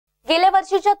गेल्या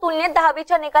वर्षीच्या तुलनेत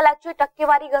 10वीच्या निकालाची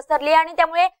टक्केवारी घसरली आणि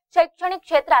त्यामुळे शैक्षणिक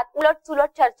क्षेत्रात उलटसुलट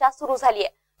चर्चा सुरू झाली आहे।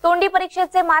 तोंडी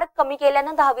परीक्षेचे मार्क कमी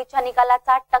केल्याने 10वीच्या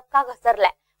निकालाचा टक्का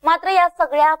घसरलाय। मात्र या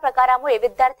सगळ्या प्रकारामुळे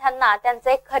विद्यार्थ्यांना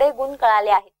त्यांचे खरे गुण कळाले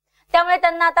आहेत। त्यामुळे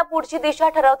त्यांना आता पुढची दिशा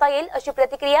ठरवता येईल अशी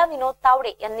प्रतिक्रिया विनोद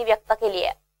तावडे यांनी व्यक्त केली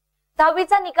आहे।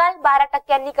 10वीचा निकाल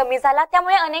 12% कमी झाला,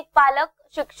 त्यामुळे अनेक पालक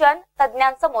शिक्षण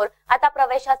तज्ञांसमोर आता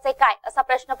प्रवेशाचे काय असा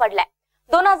प्रश्न पडलाय।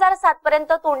 2007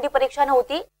 पर्यंत तोंडी परीक्षा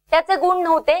नव्हती, त्याचे गुण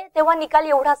नव्हते, तेव्हा निकाल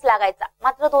एवढाच लागायचा।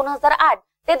 मात्र 2008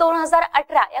 ते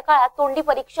 2018 या काळात तोंडी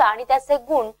परीक्षा आणि त्याचे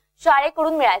गुण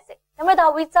शाळेकडून मिळायचे, त्यामुळे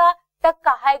 10वीचा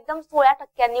टक्का हा एकदम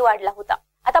 16% वाढला होता।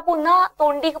 आता पुन्हा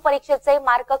तोंडी परीक्षेचे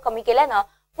मार्क कमी केल्यानं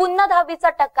पुन्हा 10वीचा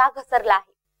टक्का घसरला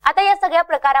आहे। आता या सगळ्या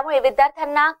प्रकारामुळे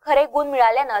विद्यार्थ्यांना खरे गुण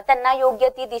मिळाल्यानं त्यांना योग्य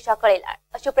ती दिशा कळेल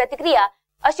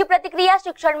अशी प्रतिक्रिया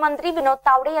शिक्षण मंत्री विनोद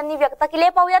तावडे यांनी व्यक्त केली।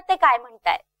 पाहूयात ते काय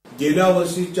म्हणतायत। गेल्या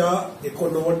वर्षीच्या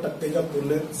 89%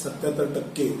 तुलनेत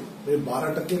 77% म्हणजे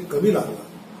 12% कमी लागला।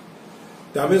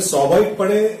 त्यामुळे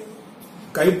स्वाभाविकपणे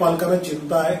काही पालकांना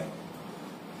चिंता आहे,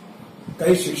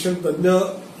 काही शिक्षण तज्ञ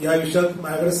या विषयात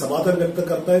माझ्याकडे समाधान व्यक्त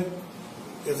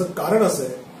करतायत। याचं कारण असं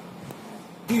आहे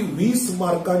की 20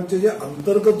 मार्कांचे जे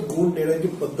अंतर्गत गुण देण्याची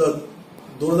पद्धत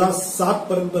 2007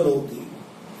 पर्यंत नव्हती,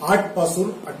 8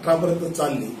 पासून 18 पर्यंत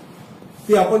चालली,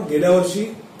 ती आपण गेल्या वर्षी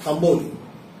थांबवली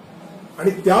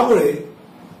आणि त्यामुळे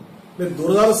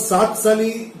 2007 साली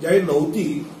ज्यावेळी नव्हती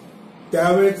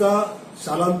त्यावेळेचा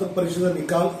शालांत परीक्षेचा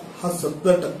निकाल हा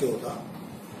 70% होता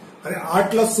आणि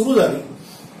 8 ला सुरू झाली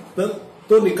तर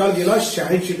तो निकाल गेला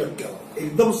 86%,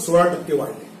 एकदम 16%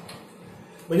 वाढले।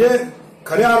 म्हणजे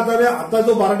खऱ्या अर्थाने आता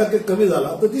जो 12% कमी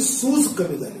झाला तर ती सूज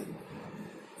कमी झाली।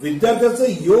 विद्यार्थ्याचं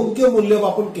योग्य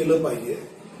मूल्यमापन केलं पाहिजे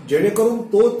जेणेकरून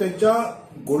तो त्याच्या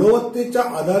गुणवत्तेच्या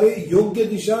आधारे योग्य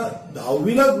दिशा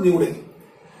 10वीलाच निवडेल।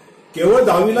 केवळ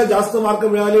 10वीला जास्त मार्क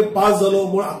मिळाले, पास झालो,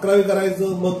 मग 11वी करायचं,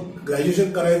 मग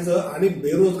ग्रॅज्युएशन करायचं आणि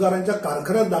बेरोजगारांच्या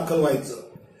कारखान्यात दाखल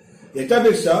व्हायचं।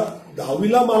 याच्यापेक्षा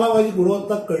 10वीला मला माझी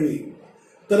गुणवत्ता कळली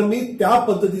तर मी त्या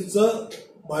पद्धतीचं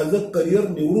माझं करिअर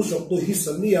निवडू शकतो, ही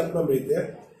संधी यातनं मिळते।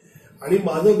 आणि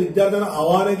माझं विद्यार्थ्यांना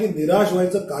आव्हान आहे की निराश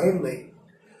व्हायचं कारण नाही।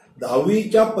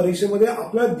 10वीच्या परीक्षेमध्ये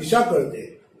आपल्याला दिशा कळते,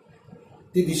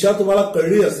 ती दिशा तुम्हाला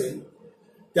कळली असेल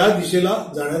त्या दिशेला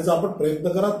जाण्याचा आपण प्रयत्न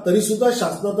करा। तरी सुद्धा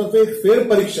शासनातर्फे एक फेर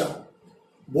परीक्षा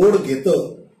बोर्ड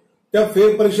घेतं, त्या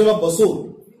फेर परीक्षेला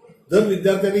बसून जर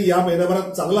विद्यार्थ्यांनी या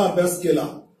महिन्याभरात चांगला अभ्यास केला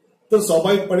तर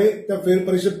स्वाभाविकपणे त्या फेर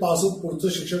परीक्षेपासून पुढचं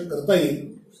शिक्षण करता येईल।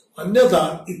 अन्यथा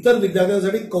इतर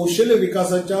विद्यार्थ्यांसाठी कौशल्य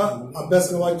विकासाच्या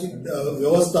अभ्यासक्रमाची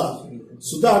व्यवस्था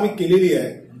सुद्धा आम्ही केलेली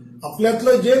आहे।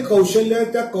 आपल्यातलं जे कौशल्य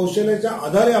आहे त्या कौशल्याच्या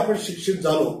आधारे आपण शिक्षित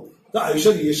झालो तर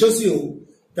आयुष्यात यशस्वी होऊ।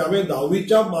 त्यामुळे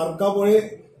 10वीच्या मार्कामुळे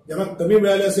ज्यांना कमी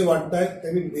मिळाले असे वाटत आहे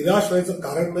त्यांनी निराश व्हायचं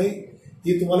कारण नाही।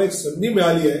 ही तुम्हाला एक संधी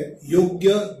मिळाली आहे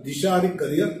योग्य दिशा आणि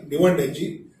करिअर निवडण्याची।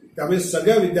 त्यामुळे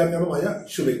सगळ्या विद्यार्थ्यांना माझ्या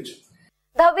शुभेच्छा।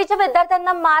 10वीच्या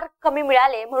विद्यार्थ्यांना मार्क कमी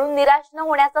मिळाले म्हणून निराश न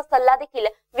होण्याचा सल्ला देखील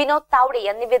विनोद तावडे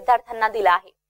यांनी विद्यार्थ्यांना दिला आहे।